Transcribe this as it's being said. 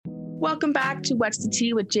Welcome back to What's the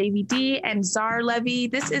Tea with JVD and Zar Levy.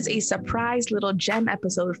 This is a surprise little gem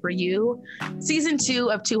episode for you. Season 2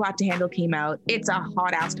 of Too Hot to Handle came out. It's a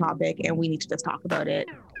hot ass topic and we need to just talk about it.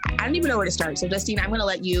 I don't even know where to start. So Justine, I'm going to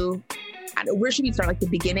let you, where should we start? Like the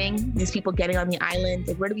beginning, these people getting on the island.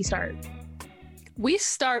 Like where do we start? We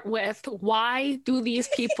start with, why do these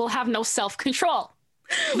people have no self-control?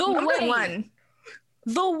 The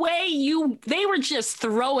way they were just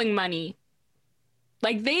throwing money.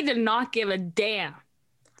 Like, they did not give a damn.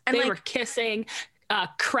 And they were kissing,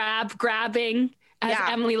 crab grabbing, as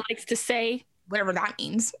Emily likes to say. Whatever that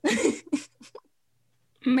means.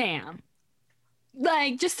 Ma'am.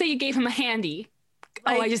 Like, just say you gave him a handy.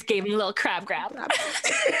 I just gave him a little crab grab.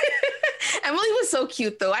 Emily was so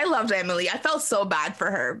cute, though. I loved Emily. I felt so bad for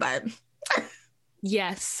her, but...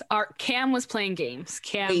 Yes. Cam was playing games.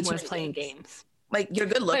 Cam was playing games. Like, you're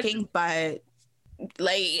good looking, but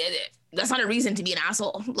like... That's not a reason to be an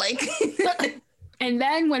asshole. Like, and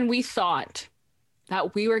then when we thought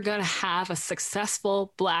that we were going to have a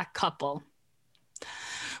successful Black couple,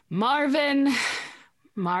 Marvin.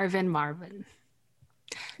 No,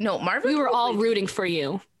 Marvin. We were all rooting for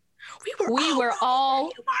you. We were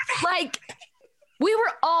all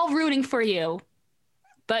rooting for you.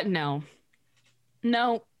 But no,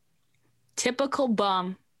 typical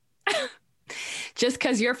bum. Just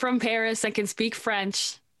because you're from Paris and can speak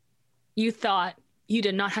French, you thought you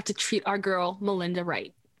did not have to treat our girl Melinda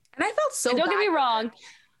right. And I felt so bad. Don't get me wrong.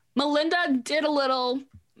 Melinda did a little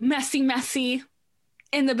messy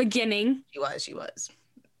in the beginning. She was.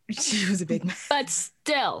 She was a big mess. But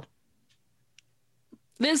still,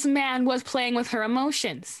 this man was playing with her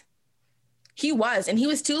emotions. He was. And he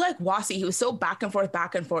was too, like, wassy. He was so back and forth.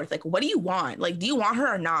 Like, what do you want? Like, do you want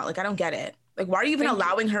her or not? Like, I don't get it. Like, why are you even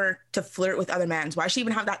allowing her to flirt with other men? Why does she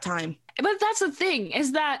even have that time? But that's the thing,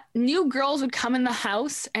 is that new girls would come in the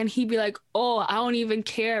house and he'd be like, oh, I don't even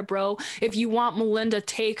care, bro. If you want Melinda,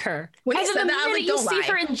 take her. When and he said that, I was like, don't lie. You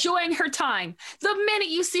see her enjoying her time. The minute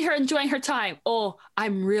you see her enjoying her time, oh,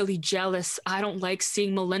 I'm really jealous. I don't like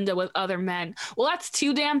seeing Melinda with other men. Well, that's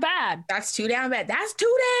too damn bad. That's too damn bad.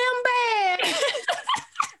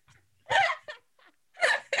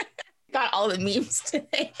 Got all the memes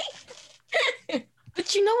today.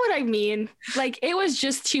 But you know what I mean? Like, it was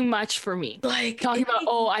just too much for me. Like, talking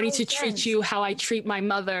about, I need to treat you how I treat my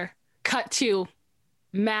mother. Cut to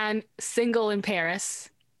man single in Paris.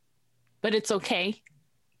 But it's okay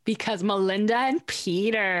because Melinda and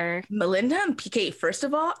PK, first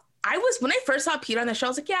of all, when I first saw Peter on the show, I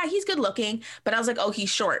was like, yeah, he's good looking. But I was like, oh,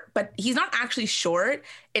 he's short. But he's not actually short.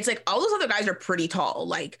 It's like all those other guys are pretty tall.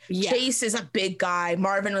 Like Chase is a big guy.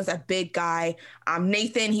 Marvin was a big guy.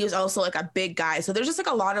 Nathan, he was also like a big guy. So there's just like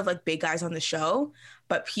a lot of like big guys on the show.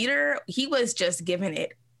 But Peter, he was just giving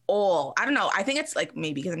it all. I don't know. I think it's like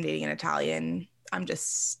maybe because I'm dating an Italian. I'm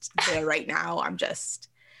just there right now.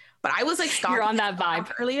 But I was like, you're on that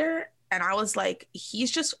vibe earlier. And I was like,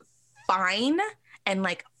 he's just fine and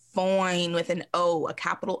like fine with an O, a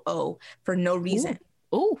capital O, for no reason.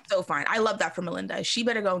 Ooh. So fine. I love that for Melinda. She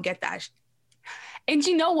better go and get that. And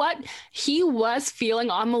you know what? He was feeling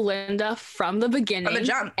on Melinda from the beginning. From the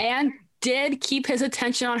jump. And did keep his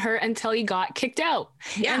attention on her until he got kicked out.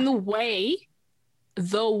 Yeah. And the way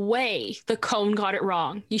the cone got it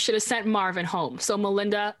wrong. You should have sent Marvin home. So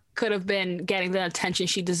Melinda could have been getting the attention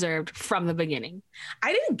she deserved from the beginning.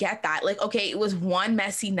 I didn't get that. Like, okay, it was one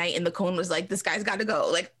messy night and the cone was like, this guy's got to go.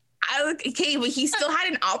 Like, okay, but he still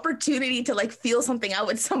had an opportunity to like feel something out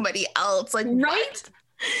with somebody else. Like, right? What?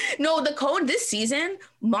 No, the cone this season,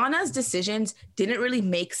 Mana's decisions didn't really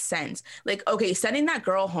make sense. Like, okay, sending that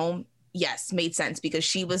girl home, yes, made sense because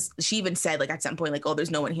she even said like at some point, like, oh,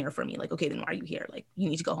 there's no one here for me. Like, okay, then why are you here? Like, you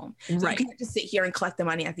need to go home. Right. You can't just sit here and collect the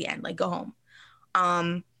money at the end. Like, go home.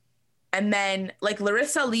 And then like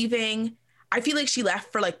Larissa leaving, I feel like she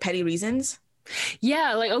left for like petty reasons.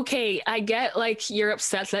 Yeah, like, okay, I get like you're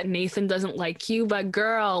upset that Nathan doesn't like you, but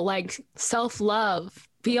girl, like self-love,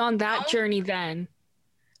 be on that journey then.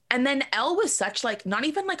 And then Elle was such like, not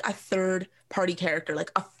even like a third party character,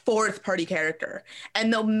 like a fourth party character.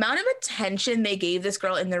 And the amount of attention they gave this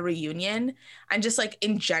girl in their reunion, and just like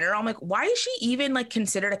in general, I'm like, why is she even like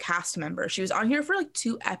considered a cast member? She was on here for like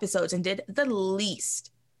 2 episodes and did the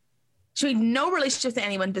least. She made no relationship to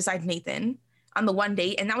anyone besides Nathan on the one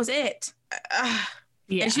date, and that was it.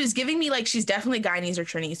 Yeah. And she was giving me like, she's definitely Guyanese or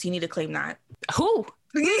Trinity, so you need to claim that. Who?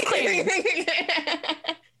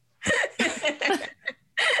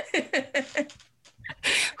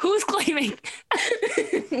 Who's claiming?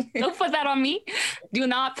 Don't put that on me. Do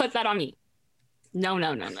not put that on me. No.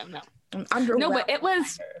 No, but it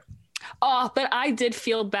was... Oh, but I did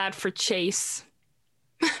feel bad for Chase.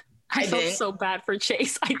 I felt so bad for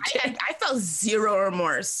Chase. I felt zero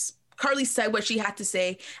remorse. Carly said what she had to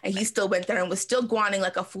say, and he still went there and was still guaning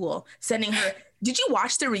like a fool, sending her. Did you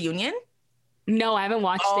watch the reunion? No, I haven't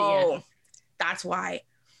watched it yet. That's why.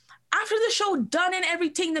 After the show done and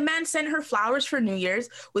everything, the man sent her flowers for New Year's,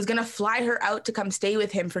 was going to fly her out to come stay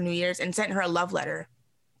with him for New Year's, and sent her a love letter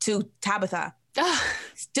to Tabitha.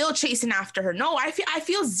 Still chasing after her. No, I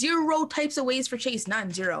feel zero types of ways for Chase.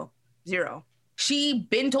 None. Zero. She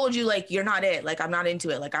been told you, like, you're not it. Like, I'm not into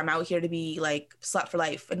it. Like, I'm out here to be, like, slut for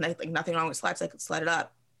life. And, like nothing wrong with sluts. Like, slut it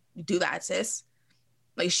up. Do that, sis.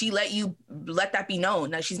 Like, she let that be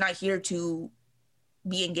known that she's not here to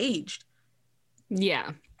be engaged.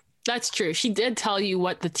 Yeah, that's true. She did tell you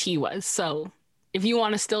what the tea was. So if you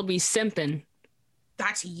want to still be simping,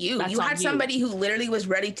 that's you. You had somebody who literally was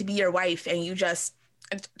ready to be your wife, and you just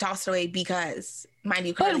tossed away because, mind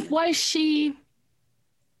you, Carly. But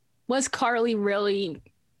was Carly really?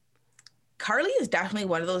 Carly is definitely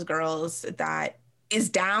one of those girls that is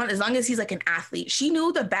down as long as he's like an athlete. She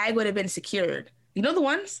knew the bag would have been secured. You know the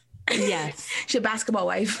ones? Yes. She's a basketball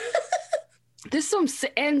wife. This one,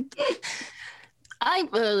 and I,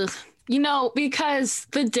 because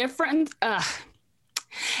the difference,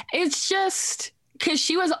 it's just because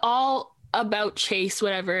she was all about Chase,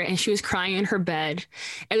 whatever, and she was crying in her bed.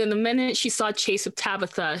 And then the minute she saw Chase with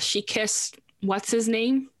Tabitha, she kissed, what's his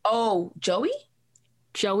name? Oh, Joey?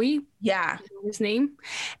 Yeah. His name.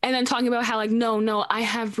 And then talking about how, like, no, I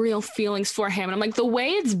have real feelings for him. And I'm like, the way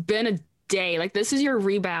it's been a day, like, this is your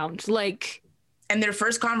rebound. Like, and their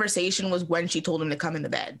first conversation was when she told him to come in the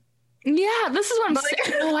bed. Yeah, this is what I'm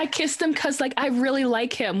saying. No, I kissed him because, like, I really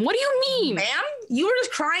like him. What do you mean? Ma'am, you were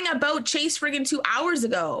just crying about Chase friggin' 2 hours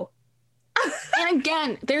ago. And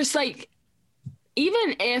again, there's, like,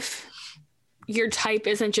 even if your type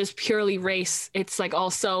isn't just purely race, it's, like,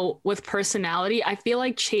 also with personality. I feel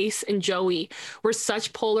like Chase and Joey were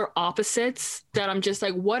such polar opposites that I'm just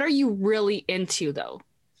like, what are you really into, though?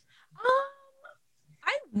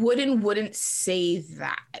 I wouldn't say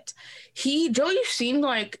that. Joey seemed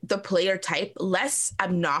like the player type, less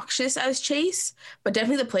obnoxious as Chase, but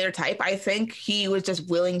definitely the player type. I think he was just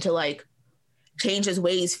willing to, like, change his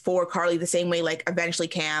ways for Carly the same way, like, eventually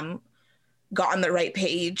Cam got on the right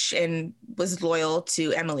page and was loyal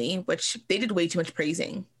to Emily, which they did way too much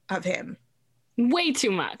praising of him. Way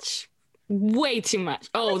too much.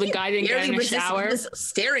 Oh, the guy didn't get in the shower. He was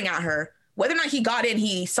staring at her. Whether or not he got in,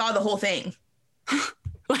 he saw the whole thing.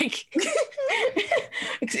 Like,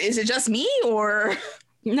 is it just me or?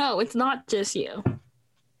 No, it's not just you.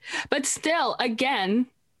 But still, again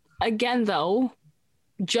though,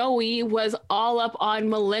 Joey was all up on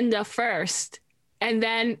Melinda first. And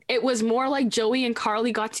then it was more like Joey and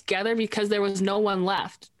Carly got together because there was no one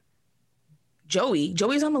left.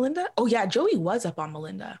 Joey's on Melinda? Oh yeah, Joey was up on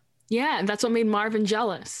Melinda. Yeah, and that's what made Marvin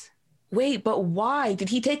jealous. Wait, but why? Did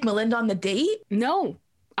he take Melinda on the date? No,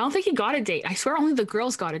 I don't think he got a date. I swear only the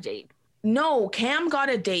girls got a date. No, Cam got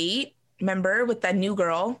a date, remember, with that new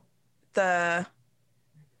girl, whatever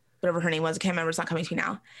her name was, I can't remember, it's not coming to me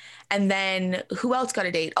now. And then who else got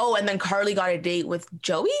a date? Oh, and then Carly got a date with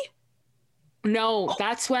Joey? No,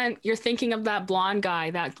 that's when you're thinking of that blonde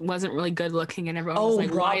guy that wasn't really good looking, and everyone was like,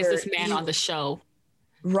 Robert, why is this man on the show?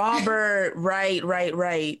 Robert,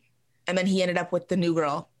 right. And then he ended up with the new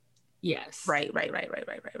girl. Yes. Right.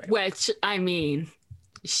 Which, I mean,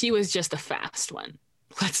 she was just a fast one.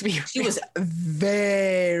 Let's be real. She was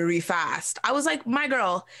very fast. I was like, my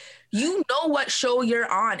girl, you know what show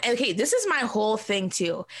you're on. And okay, this is my whole thing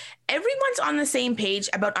too. Everyone's on the same page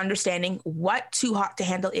about understanding what Too Hot to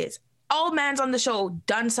Handle is. All mans on the show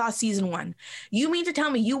done saw season 1. You mean to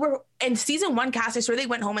tell me you were in season 1 cast? I swear they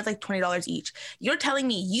went home with like $20 each. You're telling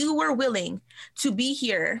me you were willing to be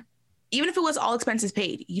here, even if it was all expenses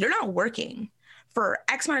paid. You're not working for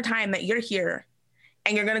X amount of time that you're here,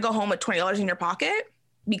 and you're gonna go home with $20 in your pocket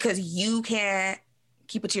because you can't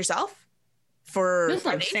keep it to yourself for. That's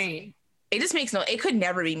what I'm saying. It just makes it could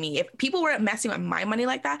never be me. If people were messing with my money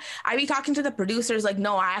like that, I'd be talking to the producers like,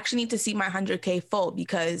 no, I actually need to see my 100K full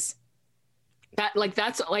because.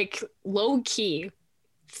 That's like low key.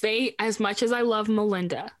 They, as much as I love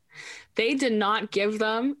Melinda, they did not give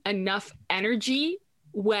them enough energy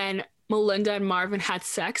when Melinda and Marvin had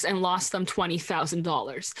sex and lost them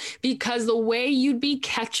 $20,000. Because the way you'd be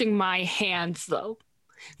catching my hands, though,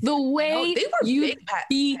 the way you'd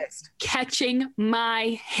be catching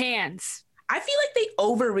my hands. I feel like they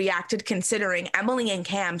overreacted considering Emily and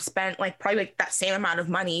Cam spent like probably like that same amount of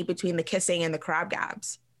money between the kissing and the crab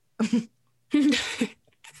gabs.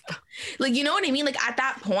 Like, you know what I mean? Like at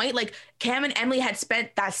that point, like Cam and Emily had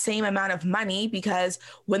spent that same amount of money because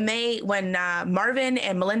when Marvin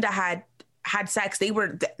and Melinda had sex,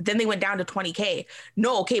 then they went down to 20K.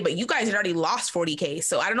 No, okay, but you guys had already lost 40K.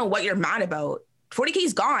 So I don't know what you're mad about. 40K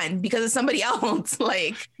is gone because of somebody else.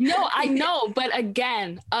 Like, no, I know, but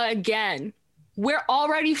again, we're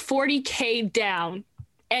already 40K down.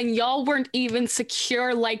 And y'all weren't even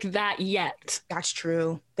secure like that yet. That's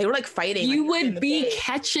true. They were like fighting. You would be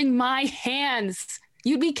catching my hands.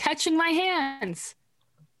 You'd be catching my hands.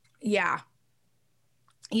 Yeah.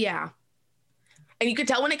 Yeah. And you could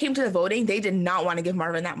tell when it came to the voting, they did not want to give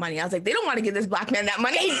Marvin that money. I was like, they don't want to give this black man that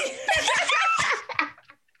money.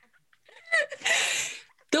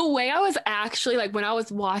 The way I was actually like, when I was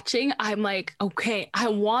watching, I'm like, okay, I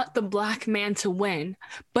want the black man to win,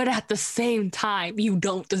 but at the same time, you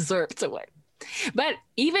don't deserve to win. But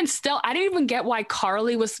even still, I didn't even get why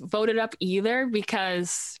Carly was voted up either,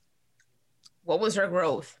 because what was her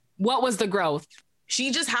growth? What was the growth?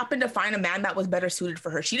 She just happened to find a man that was better suited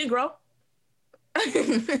for her. She didn't grow.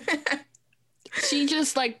 She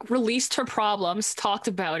just like released her problems, talked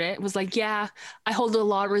about it, was like, yeah, I hold a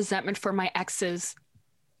lot of resentment for my exes,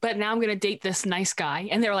 but now I'm going to date this nice guy.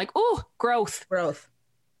 And they're like, oh, growth.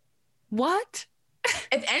 What?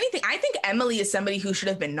 If anything, I think Emily is somebody who should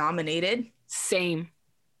have been nominated. Same.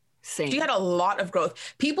 She had a lot of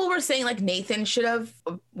growth. People were saying like Nathan should have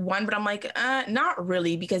won, but I'm like, not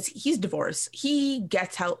really, because he's divorced. He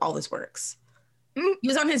gets how all this works. He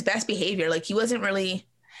was on his best behavior. Like he wasn't really.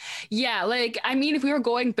 Yeah. Like, I mean, if we were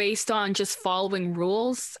going based on just following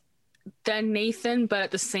rules, then Nathan, but at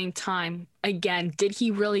the same time, again, did he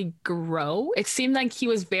really grow? It seemed like he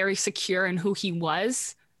was very secure in who he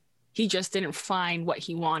was. He just didn't find what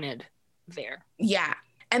he wanted there. Yeah.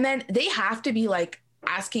 And then they have to be like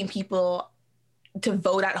asking people to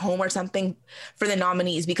vote at home or something for the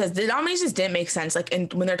nominees, because the nominees just didn't make sense. Like,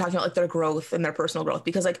 and when they're talking about like their growth and their personal growth,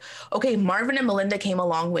 because like, okay, Marvin and Melinda came a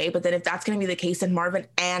long way, but then if that's going to be the case, then Marvin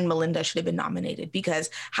and Melinda should have been nominated, because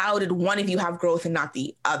how did one of you have growth and not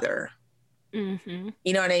the other? Mm-hmm.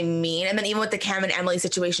 You know what I mean? And then even with the Cam and Emily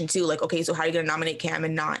situation too, like, okay, so how are you going to nominate Cam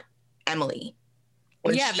and not Emily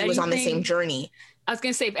when she was on the same journey? I was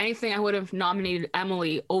going to say, if anything, I would have nominated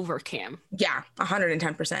Emily over Cam. Yeah,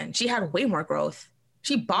 110%. She had way more growth.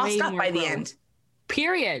 She bossed up by the end.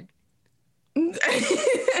 Period. Like,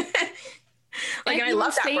 and I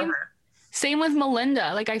love that for her. Same with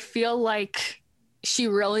Melinda. Like, I feel like she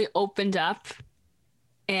really opened up.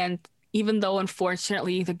 And even though,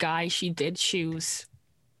 unfortunately, the guy she did choose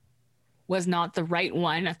was not the right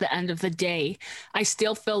one at the end of the day, I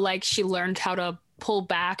still feel like she learned how to pull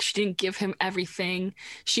back. She didn't give him everything.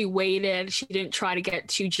 She waited. She didn't try to get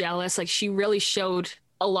too jealous. Like, she really showed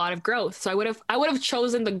a lot of growth. So I would have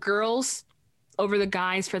chosen the girls over the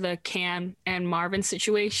guys for the Cam and Marvin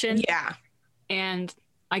situation. Yeah. And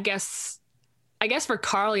I guess for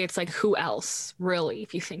Carly, it's like, who else, really,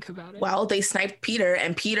 if you think about it? Well, they sniped Peter,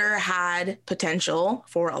 and Peter had potential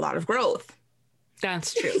for a lot of growth.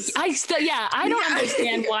 That's true. I don't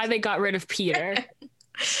understand why they got rid of Peter.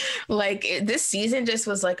 Like, this season just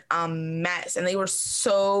was like a mess, and they were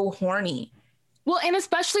so horny. Well, and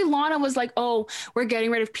especially Lana was like, oh, we're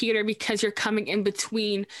getting rid of Peter because you're coming in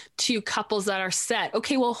between two couples that are set.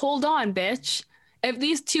 Okay, well, hold on, bitch. If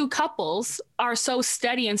these two couples are so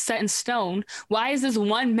steady and set in stone, why is this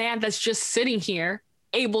one man that's just sitting here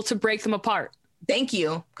able to break them apart? Thank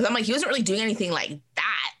you. Because I'm like, he wasn't really doing anything like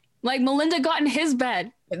that. Like, Melinda got in his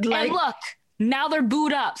bed. Like, and look, now they're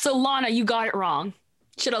booed up. So, Lana, you got it wrong.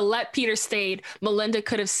 Should have let Peter stayed. Melinda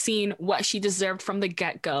could have seen what she deserved from the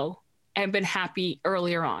get-go and been happy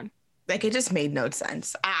earlier on. Like, it just made no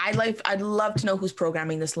sense. I'd love to know who's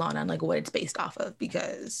programming this Lana and like what it's based off of,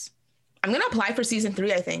 because I'm going to apply for season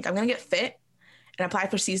 3. I think I'm going to get fit and apply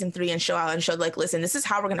for season 3 and show out and show like, listen, this is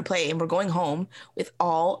how we're going to play. And we're going home with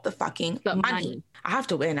all the fucking money. I have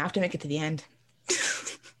to win. I have to make it to the end.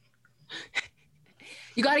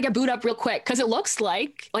 You got to get booed up real quick, because it looks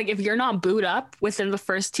like if you're not booed up within the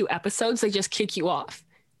first 2 episodes, they just kick you off.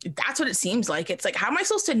 That's what it seems like. It's like, how am I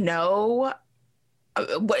supposed to know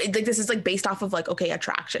what, like, this is like based off of like, okay,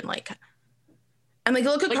 attraction, like, and like,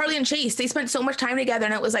 look at Carly and Chase. They spent so much time together,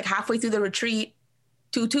 and it was like halfway through the retreat,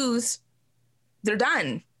 2-2s, they're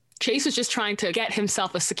done. Chase was just trying to get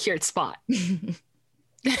himself a secured spot. He's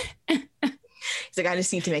like, I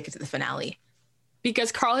just need to make it to the finale.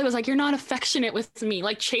 Because Carly was like, you're not affectionate with me.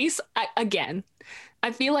 Like, Chase, again,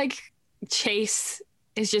 I feel like Chase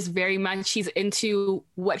is just very much, he's into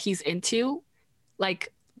what he's into,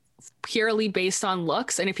 like, purely based on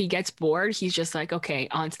looks. And if he gets bored, he's just like, okay,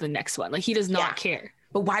 on to the next one. Like, he does not care.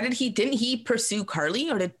 But why didn't he pursue Carly,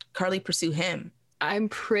 or did Carly pursue him? I'm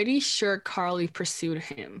pretty sure Carly pursued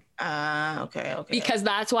him. Okay. Because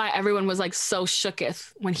that's why everyone was like so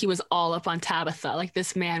shooketh when he was all up on Tabitha. Like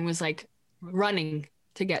this man was like running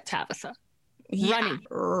to get Tabitha. Yeah,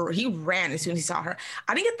 he ran as soon as he saw her.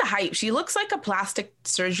 I didn't get the hype. She looks like a plastic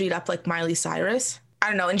surgeryed up like Miley Cyrus. I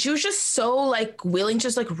don't know. And she was just so like willing to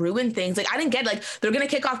just like ruin things. Like I didn't get like they're going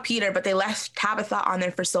to kick off Peter, but they left Tabitha on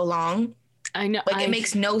there for so long. I know. Like it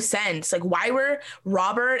makes no sense. Like why were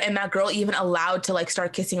Robert and that girl even allowed to like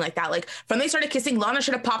start kissing like that? Like when they started kissing, Lana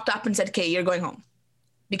should have popped up and said, "Okay, you're going home."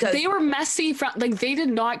 Because they were messy from like they did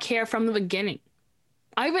not care from the beginning.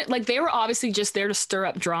 Like they were obviously just there to stir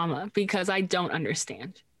up drama because I don't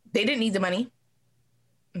understand. They didn't need the money.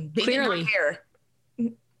 They Clearly.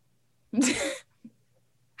 did not care.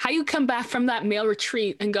 How you come back from that male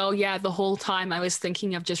retreat and go, yeah, the whole time I was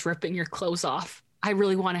thinking of just ripping your clothes off. I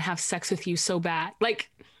really want to have sex with you so bad.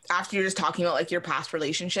 Like after you're just talking about like your past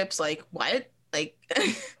relationships, like what? Like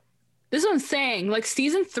this is what I'm saying. Like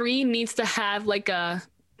season 3 needs to have like a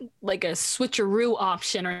switcheroo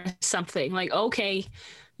option or something. Like, okay,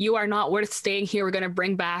 you are not worth staying here. We're gonna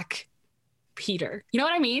bring back Peter. You know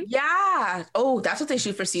what I mean? Yeah. Oh, that's what they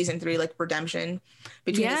shoot for season 3, like redemption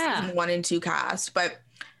between the season 1 and 2 cast. But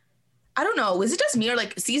I don't know. Was it just me or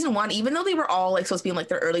like season 1, even though they were all like supposed to be in like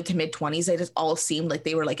their early to mid 20s, they just all seemed like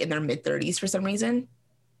they were like in their mid 30s for some reason?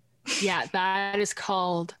 Yeah, that is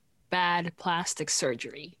called bad plastic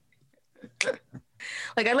surgery.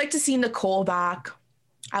 Like I'd like to see Nicole back.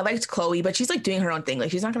 I liked Chloe, but she's like doing her own thing.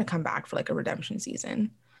 Like she's not going to come back for like a redemption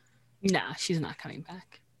season. Nah, she's not coming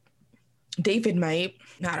back. David might.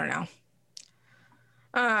 I don't know.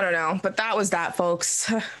 But that was that, folks.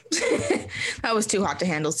 That was Too Hot to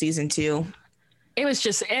Handle season 2. It was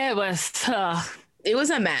a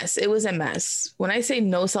mess. It was a mess. When I say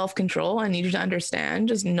no self-control, I need you to understand,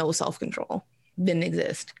 just no self-control. Didn't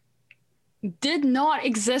exist. Did not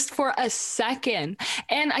exist for a second.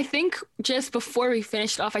 And I think just before we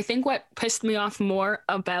finished off, I think what pissed me off more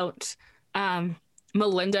about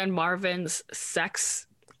Melinda and Marvin's sex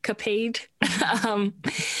capade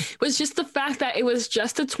was just the fact that it was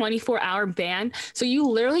just a 24-hour ban. So you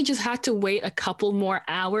literally just had to wait a couple more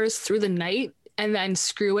hours through the night and then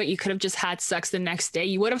screw it. You could have just had sex the next day.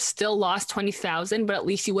 You would have still lost 20,000, but at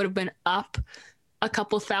least you would have been up a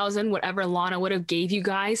couple thousand, whatever Lana would have gave you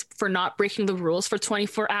guys for not breaking the rules for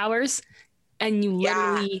 24 hours. And you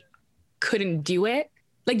literally couldn't do it.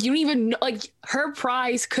 Like you don't even know, like her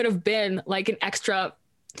prize could have been like an extra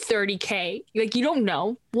 30K. Like you don't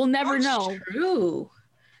know. We'll never know. True.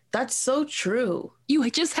 That's so true. You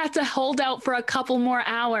just had to hold out for a couple more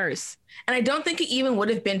hours. And I don't think it even would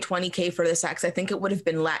have been 20K for the sex. I think it would have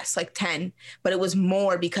been less, like 10, but it was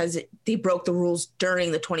more because they broke the rules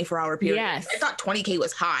during the 24-hour period. Yes. I thought 20K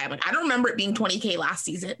was high. I'm like, I don't remember it being 20K last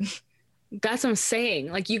season. That's what I'm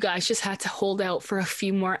saying. Like you guys just had to hold out for a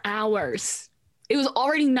few more hours. It was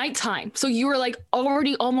already nighttime. So you were like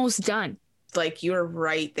already almost done. Like you're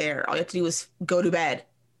right there. All you have to do is go to bed.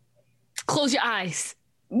 Close your eyes.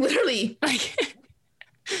 Literally. Like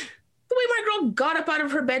the way my girl got up out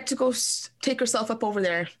of her bed to go take herself up over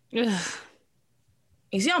there. Ugh.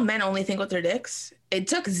 You see how men only think with their dicks? It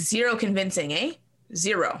took zero convincing, eh?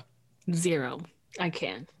 Zero. I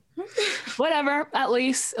can. Whatever. At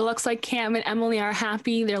least it looks like Cam and Emily are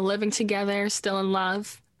happy. They're living together, still in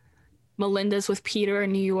love. Melinda's with Peter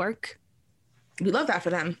in New York. We love that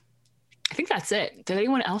for them. I think that's it. Did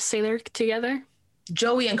anyone else say they're together?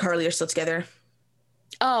 Joey and Carly are still together.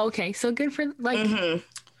 Oh, okay. So good for like. Mm-hmm.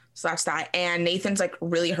 So that's that. And Nathan's like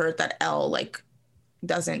really hurt that Elle like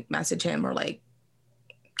doesn't message him or like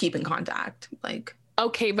keep in contact. Like.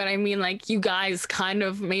 Okay, but I mean, like you guys kind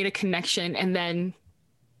of made a connection, and then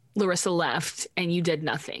Larissa left, and you did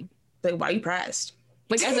nothing. Like, why are you pressed?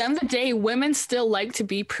 Like at the end of the day, women still like to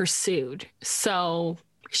be pursued. So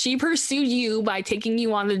she pursued you by taking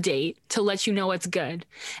you on the date to let you know it's good.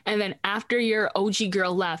 And then after your OG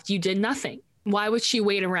girl left, you did nothing. Why would she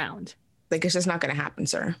wait around? Like, it's just not going to happen,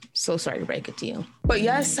 sir. So sorry to break it to you. But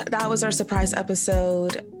yes, that was our surprise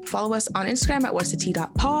episode. Follow us on Instagram at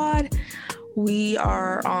whatsthet.pod. We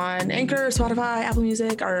are on Anchor, Spotify, Apple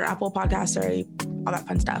Music, or Apple Podcasts, sorry, all that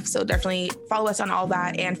fun stuff. So definitely follow us on all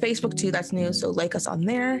that, and Facebook too, that's new. So like us on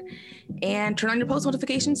there and turn on your post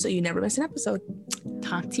notifications so you never miss an episode.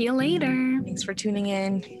 Talk to you later. Thanks for tuning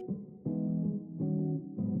in.